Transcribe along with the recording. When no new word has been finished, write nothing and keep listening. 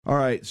All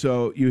right,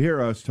 so you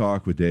hear us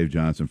talk with Dave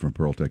Johnson from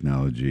Pearl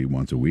Technology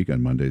once a week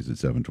on Mondays at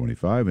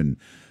 7:25, and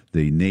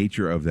the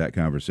nature of that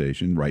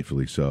conversation,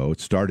 rightfully so, it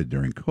started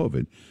during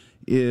COVID,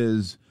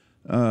 is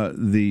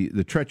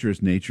the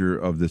treacherous nature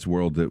of this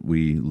world that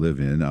we live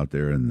in out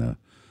there in the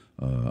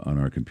on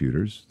our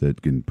computers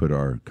that can put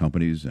our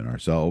companies and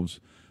ourselves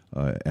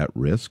at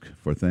risk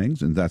for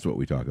things, and that's what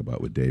we talk about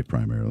with Dave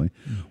primarily.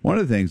 One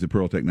of the things that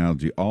Pearl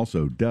Technology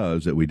also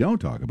does that we don't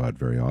talk about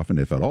very often,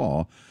 if at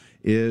all,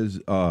 is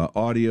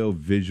audio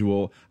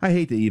visual. I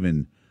hate to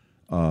even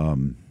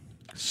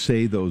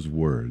say those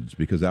words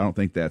because I don't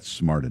think that's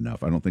smart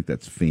enough. I don't think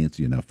that's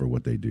fancy enough for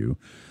what they do.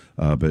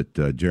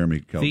 But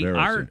Jeremy Caldera, the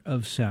art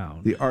of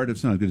sound. The art of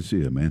sound. Good to see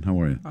you, man.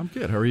 How are you? I'm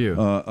good. How are you?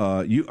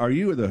 Are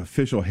you the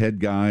official head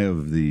guy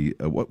of the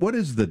what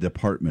is the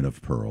department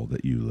of Pearl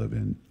that you live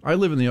in? I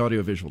live in the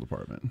audiovisual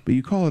department. But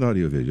you call it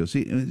audiovisual.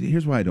 See,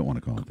 here's why I don't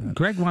want to call it that.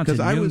 Greg wants a new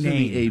because I was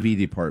name. in the AV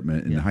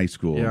department in high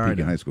school,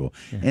 Pekin High School,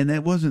 and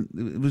that wasn't.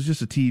 It was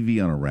just a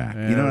TV on a rack.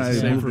 Yeah, you know, I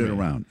same moved for it me.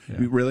 around.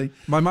 Yeah. Really?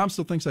 My mom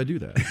still thinks I do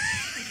that.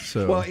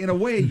 So Well, in a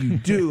way, you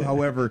do.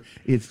 However,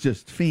 it's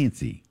just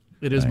fancy.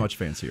 it is much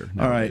fancier.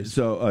 All right, nowadays.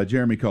 so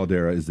Jeremy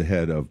Caldera is the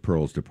head of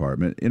Pearl's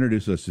department.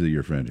 Introduce us to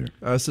your friend here.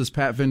 This is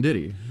Pat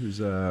Venditti, who's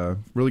a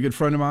really good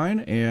friend of mine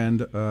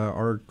and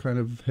our kind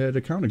of head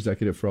account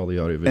executive for all the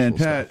audiovisual And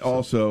Pat, stuff. So-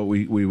 also,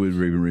 we would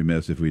be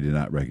remiss if we did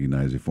not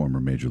recognize a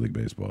former Major League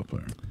Baseball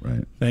player,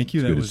 right? Thank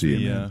you. It's That good to was see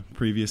the you, man.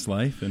 previous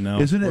life, and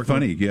now Isn't it working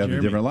funny? with You have a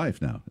Jeremy. different life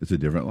now. It's a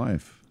different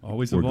life.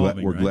 Always We're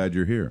evolving. We're right? glad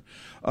you're here.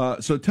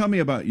 So tell me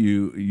about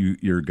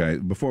your guy.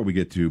 Before we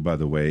get to, by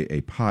the way,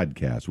 a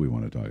podcast we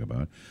want to talk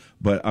about,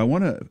 but I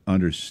want to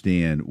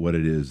understand what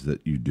it is that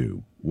you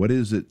do. What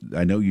is it?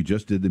 I know you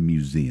just did the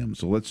museum,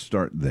 so let's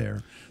start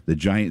there. The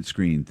giant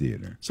screen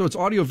theater. So it's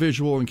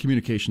audiovisual and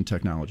communication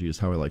technology is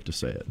how I like to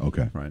say it.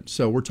 Okay. Right.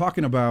 So we're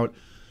talking about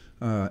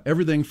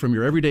everything from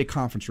your everyday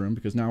conference room,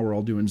 because now we're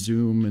all doing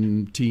Zoom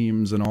and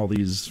Teams and all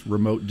these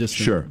remote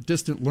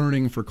distant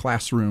learning for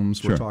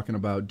classrooms. We're talking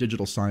about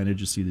digital signage.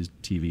 You see these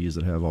TVs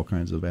that have all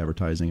kinds of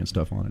advertising and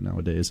stuff on it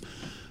nowadays.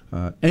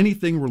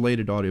 Anything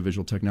related to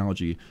audiovisual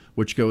technology,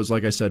 which goes,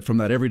 like I said, from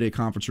that everyday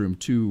conference room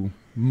to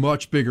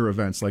much bigger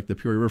events like the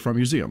Peoria Riverfront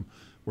Museum.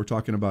 We're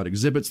talking about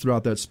exhibits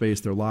throughout that space,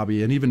 their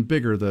lobby, and even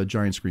bigger, the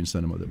giant screen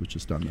cinema that was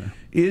just done there.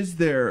 Is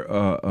there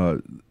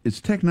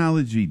is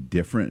technology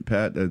different,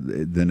 Pat,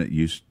 than it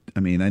used? I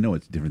mean, I know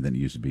it's different than it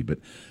used to be, but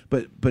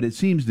it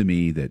seems to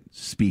me that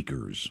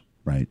speakers.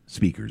 Right,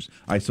 speakers.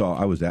 I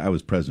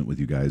was present with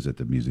you guys at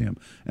the museum,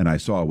 and I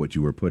saw what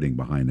you were putting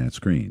behind that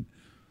screen.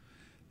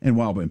 And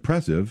while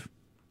impressive,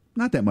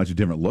 not that much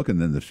different looking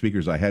than the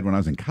speakers I had when I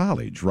was in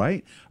college,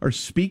 right? Are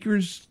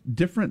speakers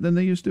different than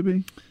they used to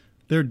be?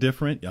 They're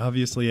different,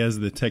 obviously, as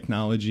the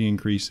technology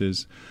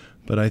increases,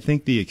 but I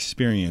think the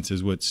experience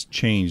is what's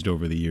changed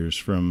over the years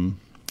from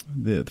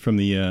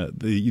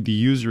the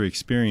user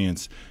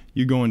experience.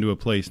 You go into a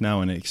place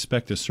now and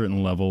expect a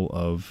certain level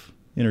of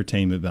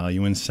entertainment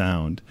value and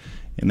sound.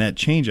 And that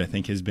change, I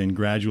think, has been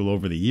gradual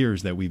over the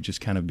years that we've just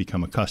kind of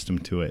become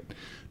accustomed to it.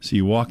 So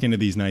you walk into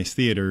these nice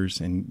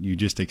theaters and you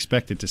just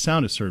expect it to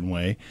sound a certain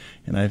way.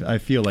 And I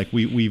feel like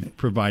we've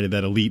provided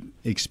that elite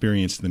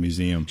experience to the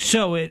museum.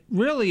 So it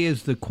really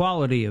is the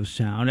quality of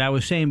sound. I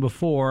was saying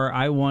before,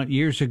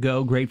 years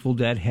ago, Grateful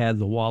Dead had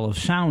the Wall of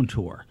Sound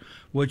tour,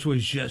 which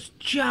was just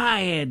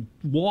giant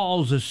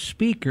walls of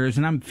speakers.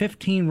 And I'm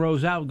 15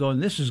 rows out going,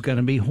 this is going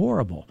to be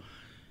horrible.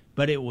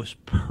 But it was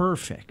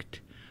perfect.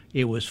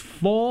 It was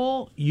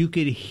full. You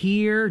could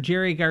hear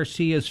Jerry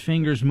Garcia's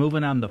fingers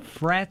moving on the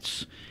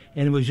frets,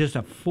 and it was just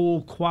a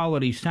full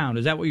quality sound.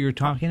 Is that what you're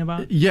talking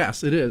about?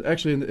 Yes, it is.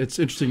 Actually, it's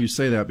interesting you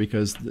say that,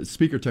 because the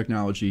speaker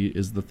technology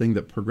is the thing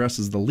that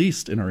progresses the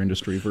least in our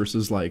industry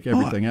versus like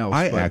everything else.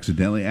 I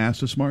accidentally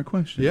asked a smart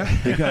question. Yeah.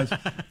 Because,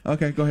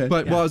 okay, go ahead.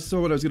 But so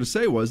what I was going to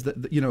say was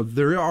that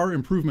there are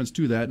improvements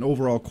to that in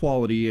overall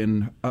quality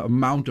and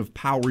amount of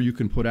power you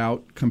can put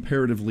out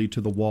comparatively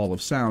to the wall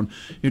of sound.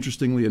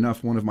 Interestingly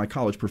enough, one of my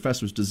college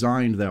professors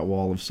designed that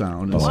wall of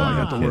sound, and so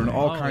I got to learn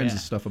all kinds of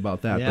stuff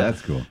about that. Yeah. But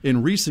That's cool.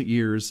 in recent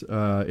years,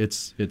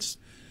 it's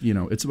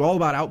all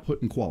about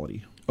output and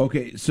quality.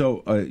 Okay,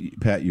 so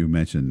Pat, you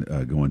mentioned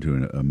going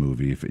to a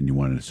movie and you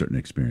wanted a certain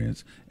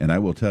experience, and I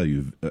will tell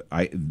you,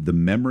 the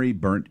memory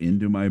burnt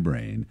into my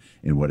brain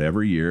in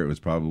whatever year it was,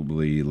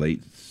 probably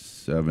late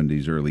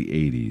 70s, early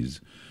 80s,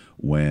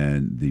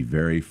 when the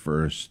very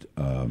first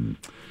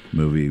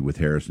movie with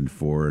Harrison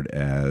Ford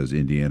as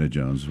Indiana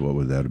Jones, what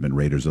would that have been,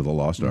 Raiders of the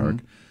Lost Ark.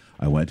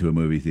 I went to a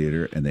movie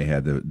theater and they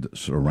had the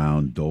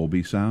surround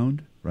Dolby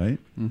sound, right?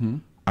 Mm-hmm.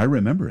 I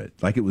remember it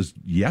like it was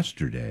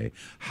yesterday,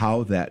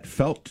 how that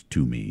felt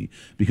to me,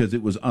 because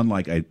it was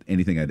unlike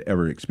anything I'd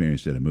ever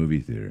experienced at a movie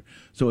theater.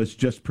 So it's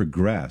just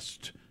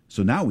progressed.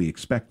 So now we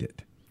expect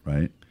it,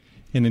 right?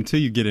 And until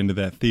you get into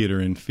that theater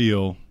and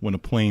feel when a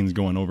plane's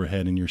going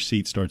overhead and your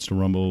seat starts to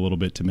rumble a little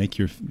bit to make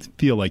you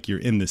feel like you're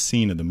in the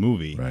scene of the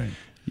movie, Right.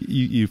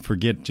 you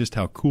forget just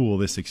how cool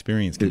this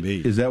experience can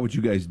be. Is that what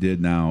you guys did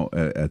now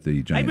at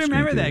the Giant I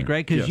remember Screen that, Theater?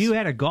 Greg, because you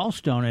had a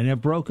gallstone and it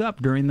broke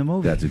up during the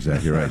movie. That's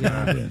exactly right.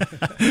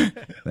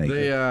 Thank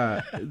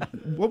you.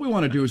 What we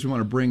want to do is we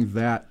want to bring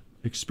that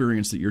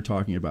experience that you're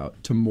talking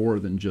about to more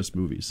than just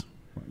movies.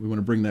 We want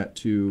to bring that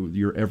to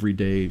your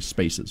everyday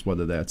spaces,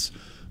 whether that's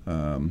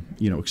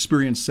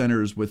experience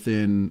centers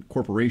within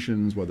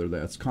corporations, whether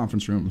that's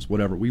conference rooms,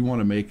 whatever. We want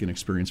to make an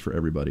experience for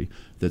everybody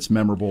that's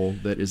memorable,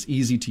 that is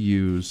easy to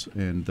use,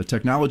 and the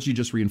technology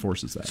just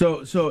reinforces that.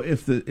 So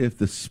if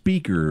the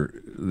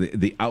speaker,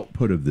 the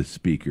output of the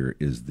speaker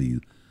is the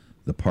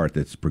part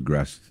that's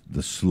progressed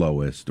the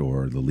slowest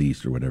or the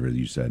least or whatever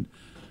you said,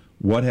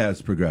 what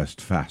has progressed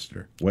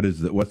faster?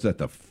 What's at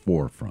the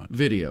forefront?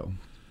 Video.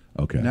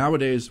 Okay.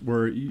 Nowadays,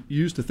 you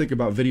used to think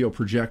about video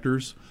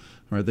projectors.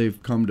 Right,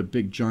 they've come to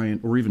big,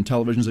 giant, or even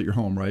televisions at your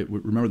home, right?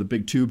 Remember the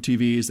big tube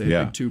TVs? They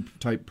had big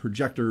tube-type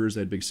projectors.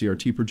 They had big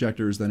CRT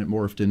projectors. Then it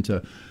morphed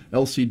into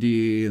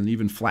LCD, and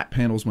even flat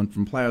panels went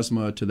from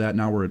plasma to that.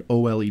 Now we're at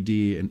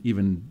OLED and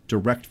even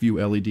direct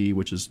view LED,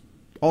 which is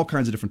all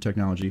kinds of different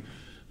technology.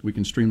 We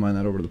can streamline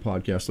that over to the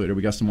podcast later.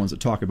 We got some ones that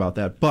talk about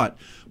that. But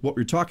what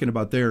we're talking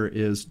about there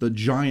is the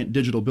giant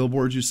digital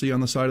billboards you see on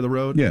the side of the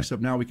road,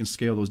 except now we can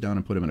scale those down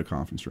and put them in a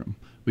conference room.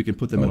 We can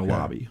put them in a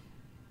lobby.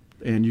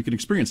 And you can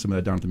experience some of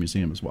that down at the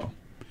museum as well.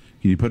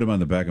 Can you put them on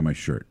the back of my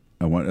shirt?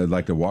 I'd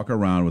like to walk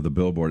around with a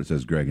billboard that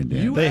says Greg and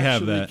Dan. They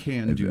have that.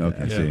 Can do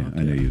okay, that. see,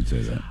 I knew you'd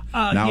say that.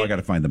 Now I got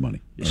to find the money.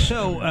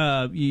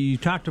 So you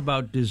talked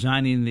about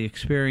designing the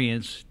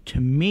experience. To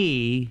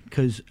me,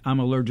 because I'm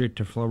allergic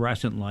to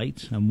fluorescent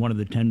lights, I'm one of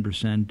the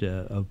 10%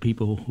 of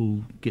people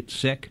who get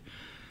sick.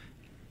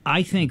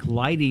 I think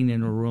lighting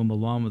in a room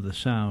along with the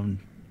sound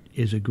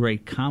is a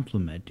great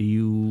compliment. Do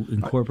you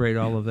incorporate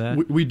all of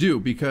that? We do,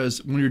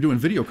 because when you're doing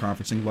video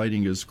conferencing,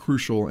 lighting is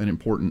crucial and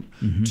important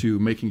to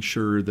making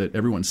sure that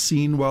everyone's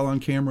seen well on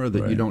camera,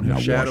 that you don't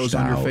have shadows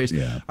on your face.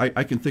 Yeah.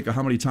 I can think of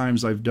how many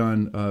times I've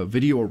done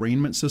video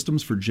arraignment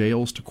systems for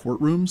jails to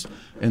courtrooms,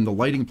 and the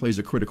lighting plays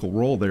a critical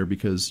role there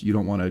because you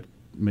don't want to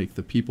make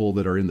the people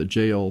that are in the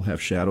jail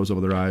have shadows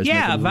over their eyes.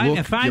 Yeah, if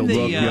I'm the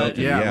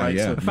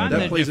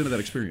that plays into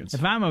that experience.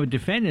 If I'm a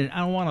defendant, I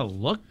don't want to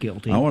look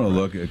guilty. I want to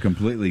look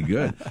completely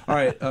good. All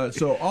right,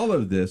 so all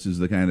of this is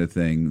the kind of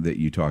thing that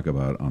you talk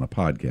about on a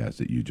podcast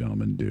that you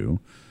gentlemen do.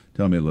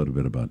 Tell me a little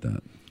bit about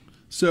that.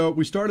 So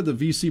we started the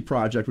VC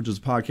project, which is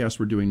a podcast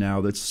we're doing now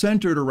that's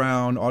centered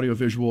around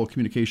audiovisual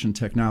communication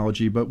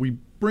technology, but we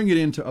bring it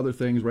into other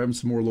things. We're having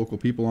some more local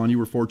people on. You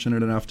were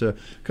fortunate enough to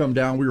come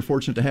down. We were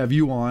fortunate to have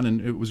you on,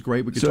 and it was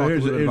great. We could talk a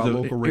little bit about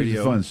local radio.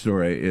 Here's a fun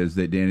story is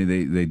that, Danny,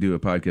 they do a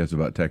podcast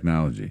about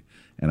technology,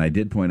 and I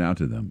did point out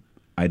to them,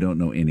 I don't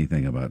know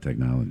anything about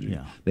technology.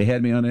 Yeah. They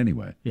had me on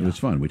anyway. It was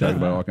fun. We talked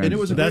about all kinds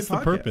of stuff. That's the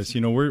purpose.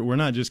 We're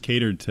not just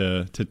catered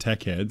to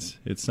tech heads.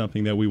 It's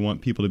something that we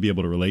want people to be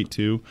able to relate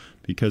to,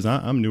 because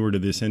I'm newer to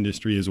this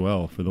industry as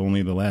well. For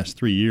only the last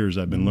 3 years,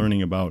 I've been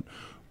learning about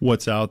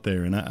what's out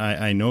there, and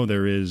I know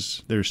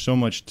there's so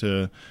much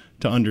to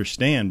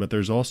understand, but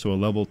there's also a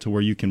level to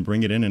where you can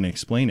bring it in and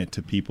explain it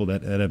to people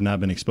that have not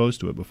been exposed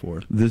to it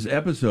before. This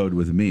episode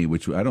with me,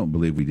 which I don't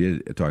believe we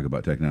did talk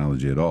about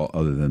technology at all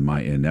other than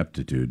my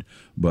ineptitude,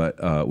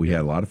 but we had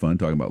a lot of fun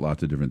talking about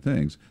lots of different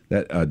things.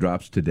 That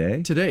drops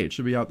today? Today. It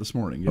should be out this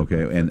morning.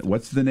 Okay, and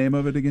what's the name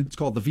of it again? It's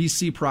called The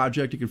VC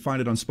Project. You can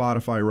find it on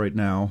Spotify right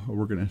now.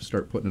 We're going to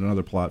start putting it on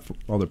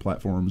other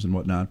platforms and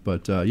whatnot.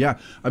 But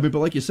but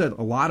like you said,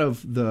 a lot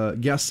of the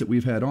guests that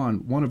we've had on,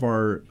 one of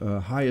our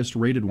highest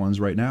rated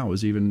ones right now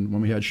is even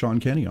when we had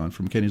Sean Kenny on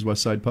from Kenny's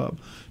West Side Pub.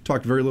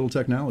 Talked very little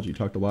technology.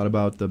 Talked a lot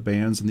about the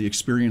bands and the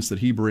experience that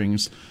he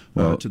brings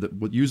to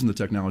using the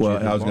technology.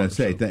 Well, I was going to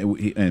say,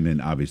 and then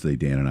obviously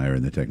Dan and I are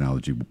in the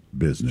technology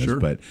business,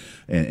 but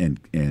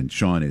and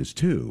Sean is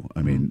too.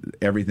 I mean,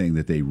 everything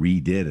that they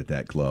redid at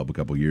that club a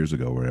couple years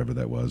ago, wherever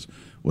that was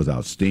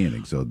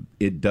outstanding. So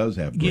it does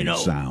have great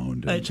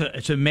sound.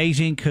 It's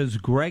amazing because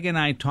Greg and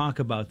I talk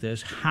about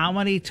this. How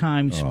many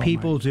times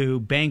people do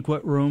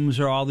banquet rooms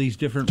or all these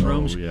different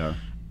rooms?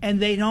 And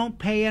they don't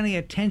pay any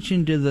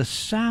attention to the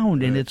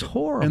sound, and it's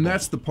horrible. And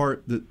that's the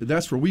part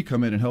that's where we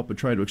come in and help and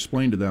try to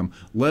explain to them.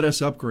 Let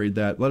us upgrade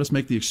that. Let us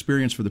make the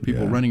experience for the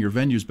people running your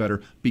venues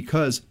better,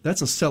 because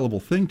that's a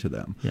sellable thing to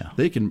them. Yeah.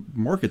 They can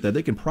market that.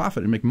 They can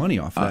profit and make money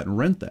off that and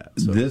rent that.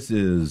 So. This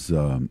is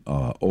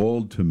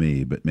old to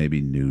me, but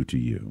maybe new to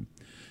you.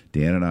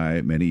 Dan and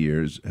I, many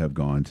years, have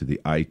gone to the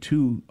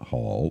I-2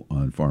 Hall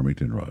on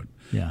Farmington Road.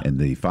 Yeah. And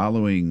the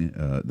following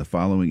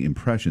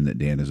impression that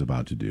Dan is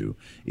about to do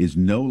is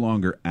no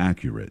longer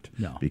accurate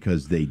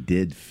because they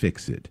did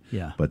fix it.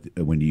 Yeah. But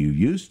when you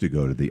used to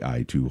go to the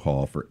I-2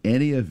 Hall for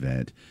any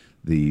event,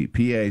 the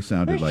PA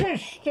sounded like...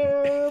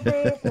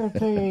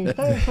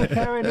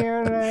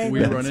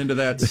 We run into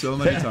that so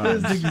many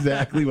times. That's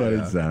exactly what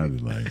it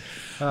sounded like.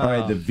 All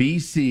right, the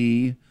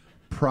VC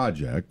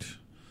Project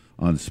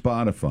on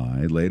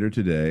Spotify. Later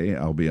today,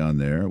 I'll be on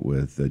there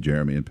with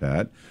Jeremy and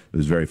Pat. It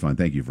was very fun.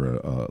 Thank you for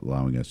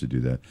allowing us to do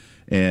that.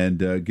 And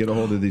get a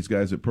hold of these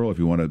guys at Pearl if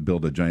you want to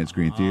build a giant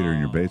screen theater in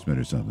your basement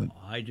or something.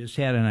 I just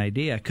had an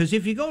idea. Because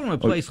if you go to a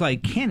place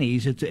like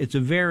Kenny's, it's a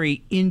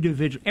very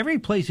individual. Every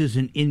place is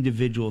an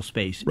individual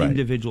space, right.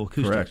 Individual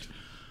acoustics. Correct.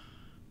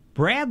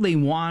 Bradley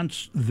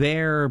wants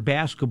their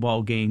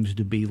basketball games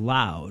to be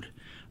loud.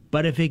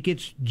 But if it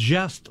gets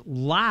just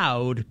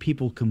loud,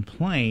 people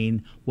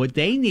complain. What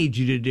they need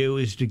you to do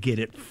is to get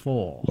it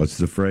full. What's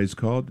the phrase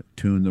called?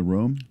 Tune the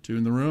room?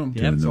 Tune the room.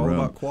 Yep. It's all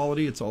about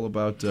quality. It's all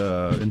about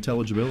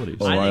intelligibility.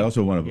 Oh, I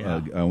also want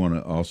to. I want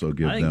to also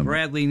give I think them.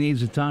 Bradley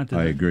needs to talk to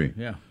them. I agree.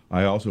 Yeah.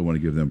 I also want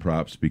to give them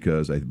props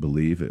because I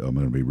believe I'm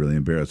going to be really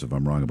embarrassed if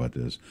I'm wrong about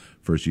this.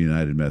 First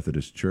United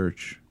Methodist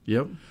Church.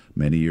 Yep.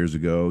 Many years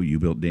ago, you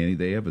built, Danny.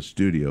 They have a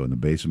studio in the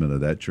basement of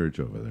that church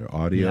over there,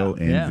 audio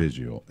and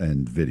visual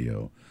and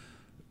video.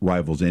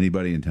 Rivals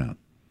anybody in town.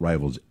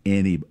 Rivals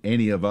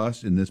any of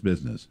us in this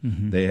business.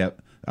 Mm-hmm. They have.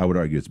 I would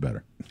argue it's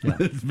better. Yeah.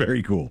 It's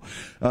very cool.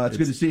 It's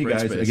good to see you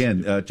guys space.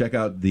 again. Check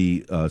out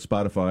the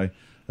Spotify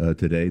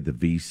today, the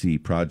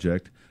VC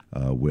Project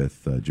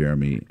with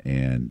Jeremy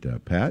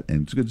and Pat,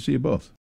 and it's good to see you both.